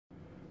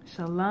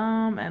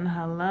Shalom and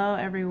hello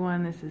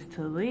everyone, this is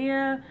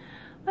Talia.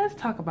 Let's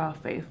talk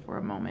about faith for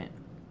a moment.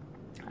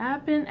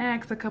 I've been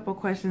asked a couple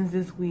questions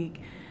this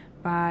week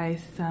by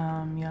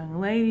some young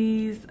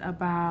ladies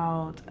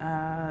about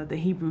the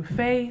Hebrew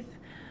faith.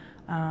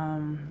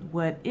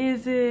 What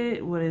is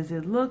it? What does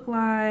it look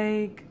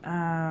like?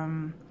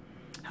 How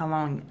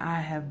long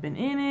I have been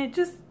in it?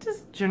 Just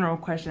general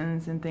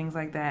questions and things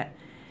like that.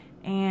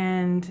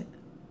 And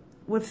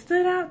what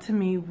stood out to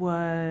me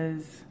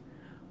was,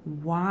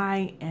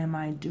 why am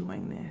I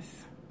doing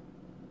this?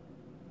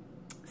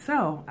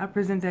 So I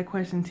present that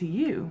question to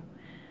you.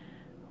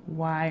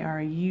 Why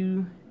are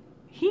you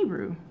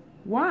Hebrew?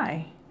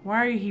 Why?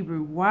 Why are you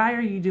Hebrew? Why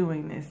are you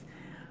doing this?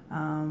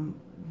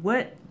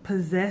 What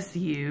possessed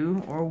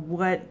you, or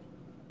what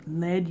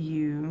led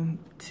you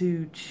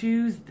to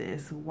choose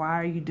this? Why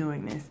are you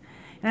doing this?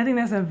 And I think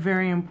that's a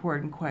very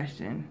important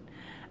question.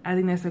 I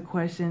think that's a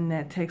question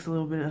that takes a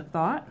little bit of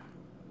thought.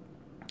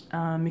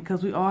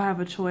 Because we all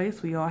have a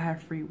choice, we all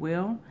have free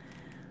will,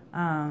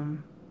 but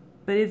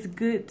it's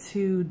good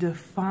to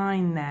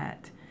define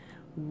that,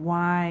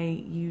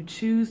 why you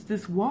choose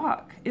this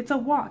walk. It's a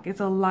walk,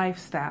 it's a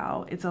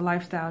lifestyle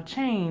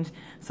change.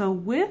 So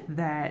with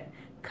that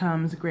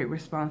comes great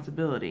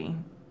responsibility,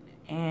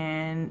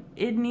 and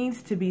it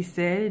needs to be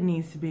said, it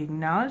needs to be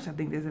acknowledged. I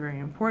think that's very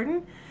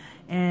important,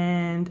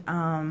 and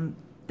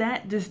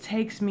that just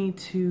takes me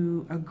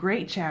to a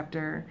great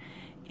chapter.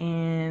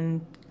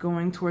 And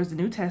going towards the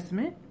New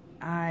Testament,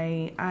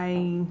 I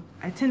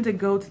tend to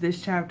go to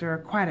this chapter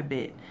quite a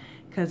bit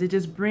because it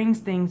just brings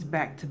things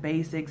back to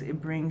basics.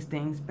 It brings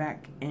things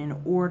back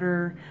in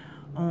order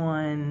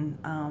on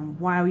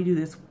why we do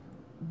this.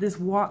 This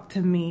walk,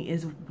 to me,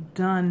 is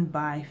done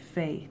by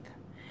faith.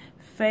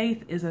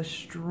 Faith is a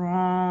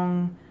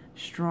strong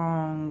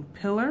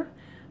pillar,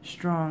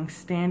 strong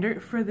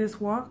standard for this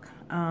walk.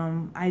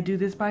 I do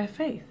this by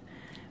faith.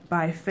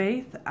 By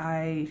faith,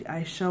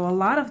 I show a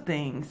lot of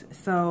things.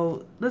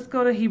 So let's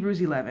go to Hebrews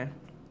 11.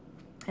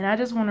 And I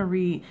just want to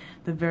read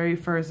the very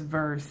first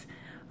verse.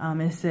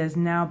 It says,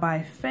 now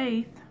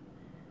faith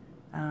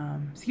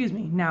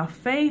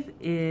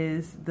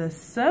is the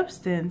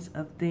substance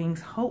of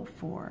things hoped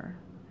for,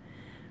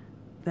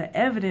 the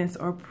evidence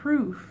or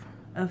proof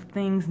of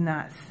things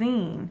not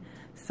seen.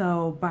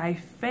 So by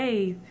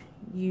faith,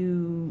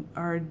 you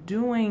are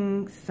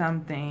doing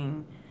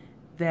something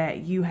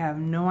that you have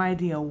no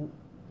idea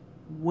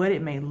what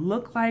it may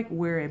look like,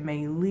 where it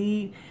may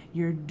lead.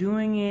 You're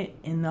doing it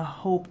in the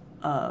hope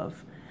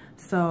of.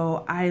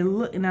 So I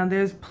look, now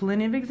there's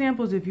plenty of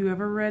examples. If you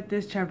ever read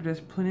this chapter,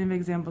 there's plenty of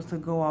examples to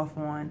go off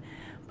on.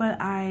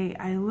 But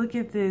I look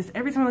at this,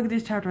 every time I look at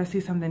this chapter, I see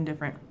something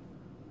different.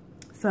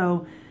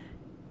 So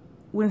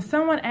when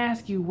someone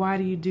asks you, why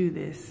do you do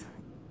this?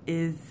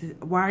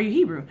 Why are you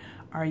Hebrew?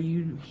 Are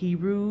you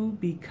Hebrew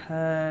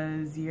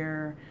because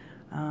you're,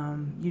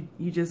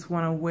 you just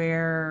want to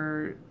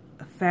wear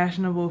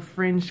fashionable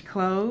fringe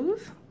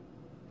clothes?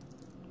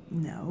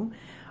 No.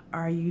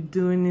 Are you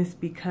doing this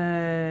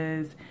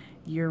because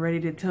you're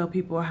ready to tell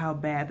people how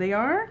bad they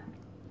are?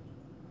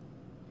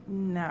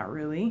 Not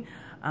really.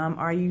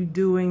 Are you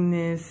doing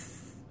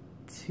this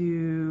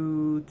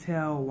to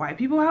tell white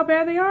people how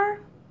bad they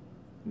are?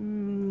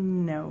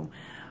 No.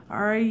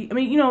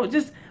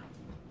 Just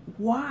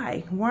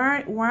why?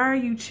 Why are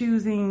you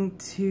choosing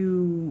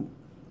to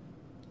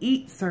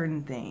eat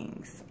certain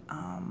things,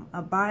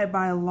 abide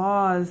by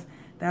laws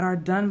that are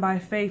done by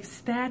faith,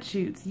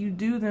 statutes? You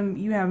do them,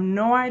 you have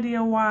no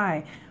idea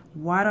why.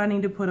 Why do I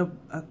need to put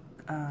a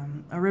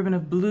ribbon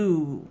of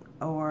blue,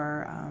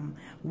 or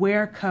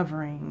wear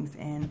coverings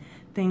and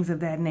things of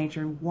that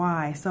nature?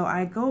 Why? So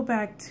I go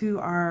back to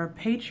our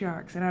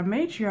patriarchs and our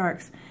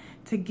matriarchs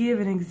to give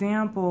an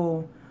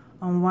example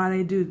on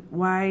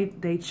why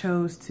they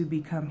chose to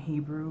become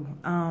Hebrew.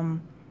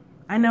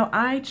 I know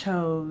I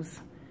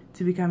chose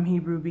to become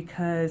Hebrew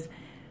because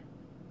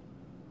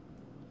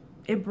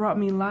it brought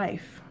me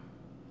life.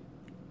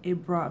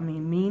 It brought me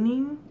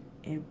meaning.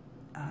 It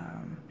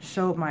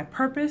showed my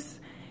purpose.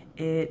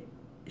 It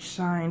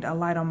shined a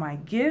light on my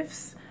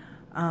gifts.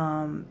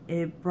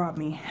 It brought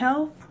me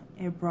health.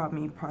 It brought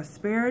me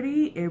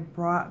prosperity. It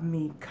brought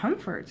me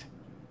comfort.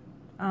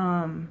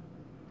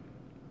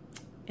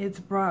 It's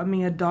brought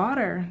me a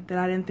daughter that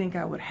I didn't think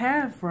I would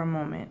have for a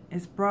moment.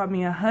 It's brought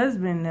me a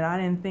husband that I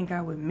didn't think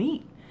I would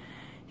meet.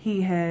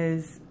 He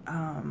has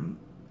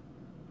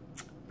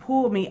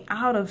pulled me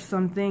out of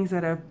some things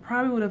that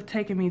probably would have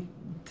taken me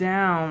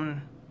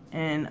down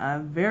in a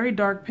very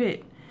dark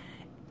pit.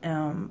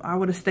 I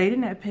would have stayed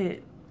in that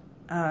pit.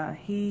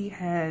 He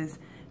has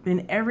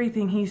been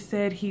everything he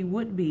said he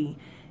would be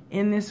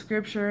in this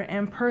scripture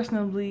and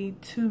personally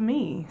to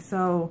me.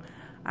 So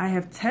I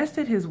have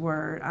tested his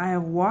word. I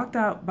have walked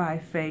out by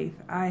faith.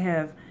 I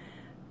have,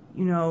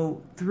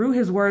 threw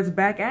his words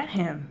back at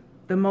him,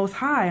 the Most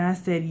High. And I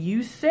said,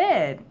 you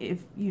said,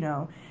 if,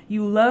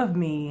 you love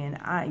me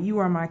and you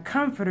are my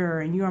comforter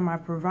and you are my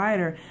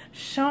provider,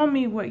 show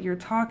me what you're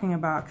talking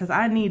about, because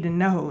I need to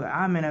know.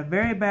 I'm in a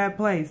very bad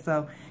place.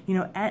 So,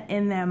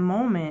 in that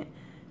moment,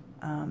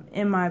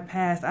 In my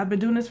past, I've been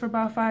doing this for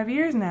about 5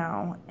 years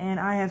now, and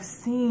I have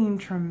seen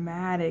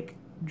dramatic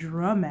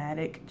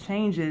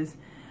changes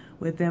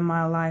within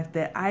my life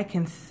that I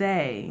can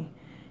say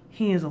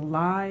he is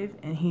alive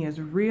and he is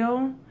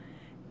real,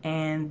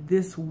 and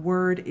this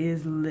word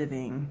is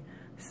living.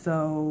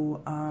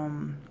 So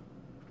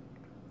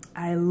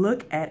I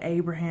look at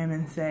Abraham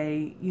and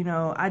say, you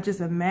know, I just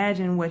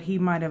imagine what he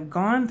might have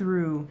gone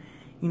through.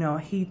 You know,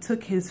 he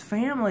took his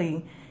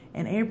family,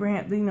 and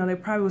Abraham, you know, they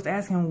probably was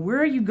asking him, where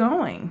are you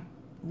going?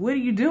 What are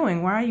you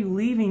doing? Why are you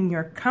leaving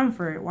your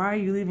comfort? Why are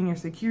you leaving your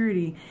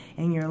security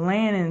and your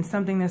land and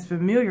something that's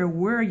familiar?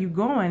 Where are you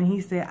going? He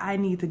said, I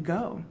need to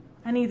go.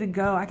 I need to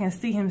go. I can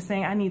see him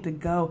saying, I need to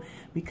go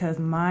because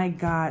my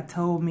God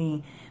told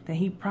me that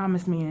he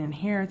promised me an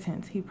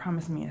inheritance. He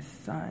promised me a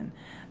son.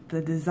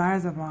 The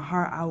desires of my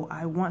heart,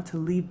 I want to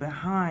leave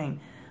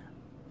behind.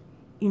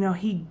 You know,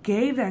 he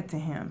gave that to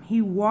him. He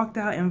walked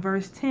out in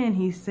verse 10.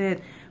 He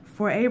said,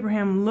 for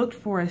Abraham looked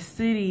for a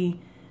city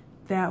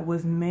that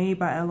was made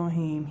by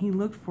Elohim. He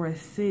looked for a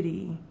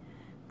city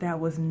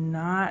that was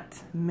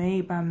not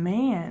made by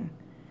man.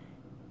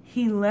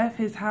 He left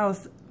his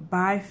house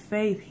by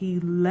faith. He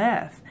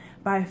left.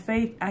 By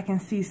faith, I can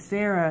see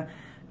Sarah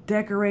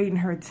decorating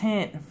her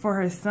tent for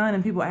her son,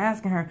 and people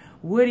asking her,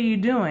 what are you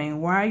doing?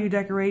 Why are you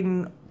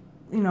decorating,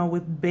 you know,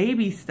 with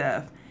baby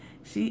stuff?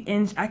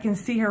 And I can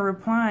see her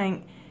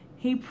replying,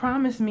 he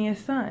promised me a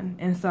son,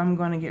 and so I'm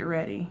going to get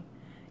ready.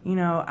 You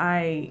know,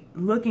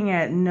 looking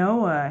at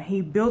Noah,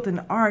 he built an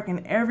ark,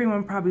 and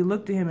everyone probably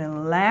looked at him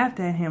and laughed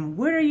at him.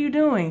 What are you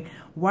doing?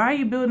 Why are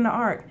you building the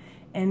ark?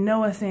 And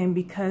Noah saying,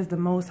 because the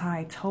Most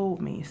High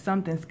told me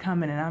something's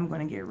coming and I'm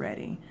going to get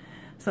ready.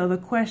 So the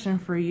question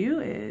for you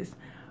is,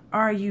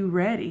 are you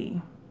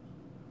ready?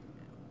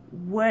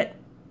 What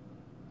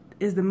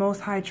is the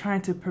Most High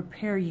trying to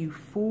prepare you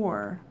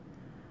for?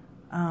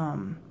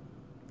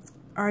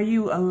 Are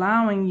you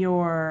allowing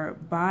your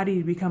body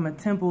to become a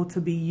temple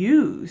to be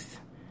used?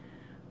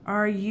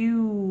 Are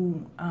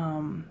you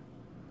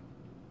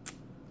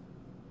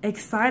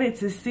excited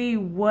to see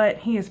what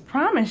he has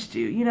promised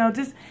you? You know,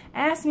 just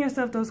asking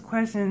yourself those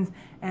questions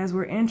as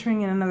we're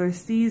entering in another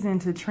season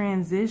to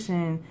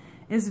transition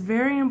is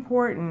very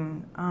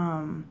important.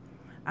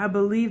 I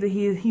believe that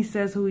he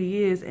says who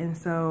he is, and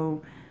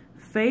so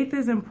faith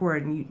is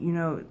important. You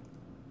know,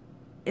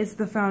 it's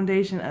the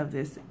foundation of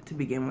this to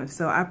begin with.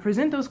 So I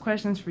present those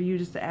questions for you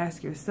just to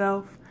ask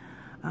yourself,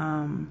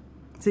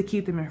 to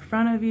keep them in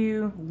front of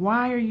you.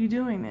 Why are you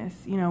doing this?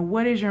 You know,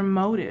 what is your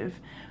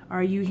motive?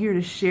 Are you here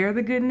to share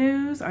the good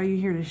news? Are you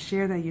here to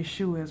share that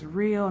Yeshua is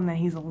real and that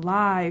he's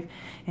alive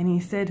and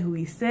he said who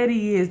he said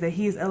he is, that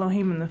he is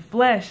Elohim in the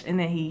flesh, and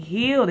that he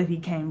healed, that he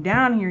came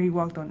down here, he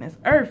walked on this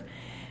earth?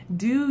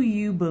 Do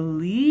you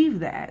believe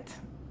that?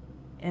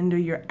 And do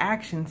your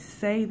actions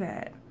say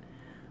that?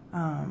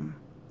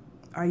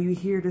 Are you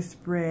here to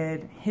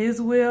spread his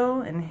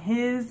will and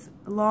his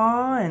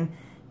law and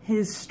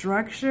his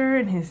structure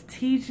and his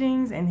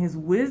teachings and his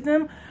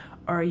wisdom?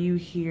 Or are you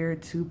here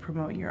to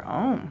promote your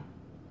own?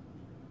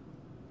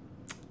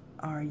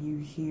 Are you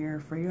here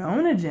for your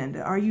own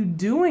agenda? Are you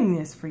doing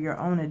this for your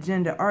own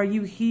agenda? Are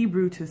you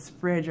Hebrew to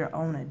spread your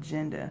own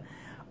agenda?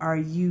 Are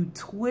you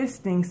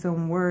twisting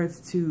some words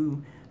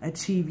to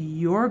achieve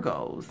your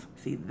goals?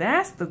 See,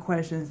 that's the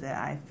questions that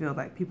I feel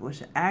like people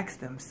should ask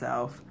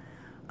themselves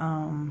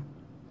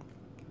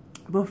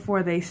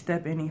before they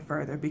step any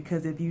further.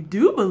 Because if you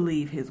do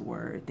believe his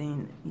word,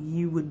 then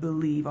you would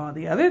believe all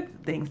the other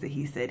things that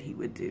he said he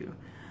would do.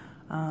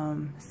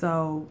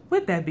 So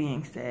with that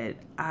being said,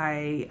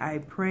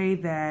 I pray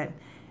that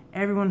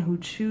everyone who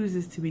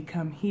chooses to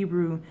become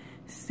Hebrew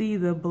see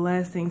the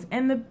blessings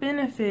and the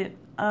benefit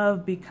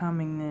of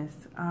becoming this.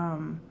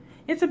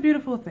 It's a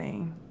beautiful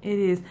thing. It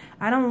is.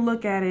 I don't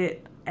look at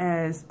it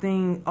as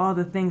all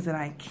the things that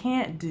I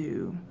can't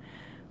do,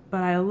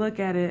 but I look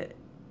at it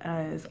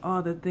as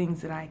all the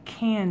things that I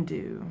can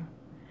do,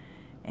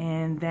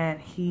 and that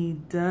he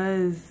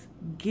does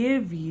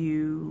give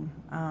you,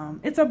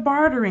 it's a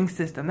bartering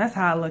system. That's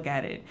how I look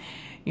at it.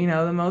 You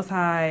know, the Most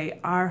High,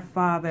 our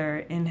Father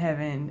in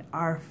heaven,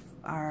 our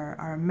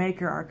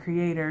maker, our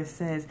creator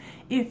says,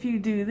 if you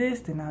do this,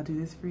 then I'll do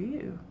this for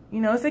you.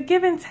 You know, it's a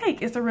give and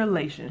take. It's a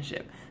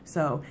relationship.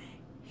 So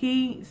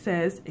he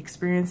says,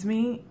 experience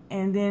me,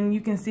 and then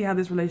you can see how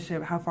this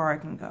relationship, how far it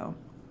can go.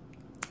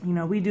 You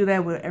know, we do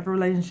that with every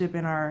relationship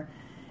in our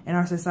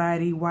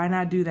society. Why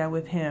not do that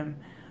with him,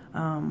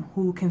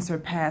 who can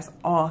surpass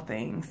all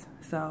things?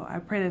 So I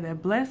pray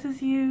that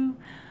blesses you.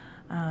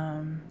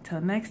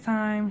 Till next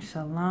time,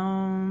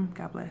 shalom.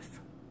 God bless.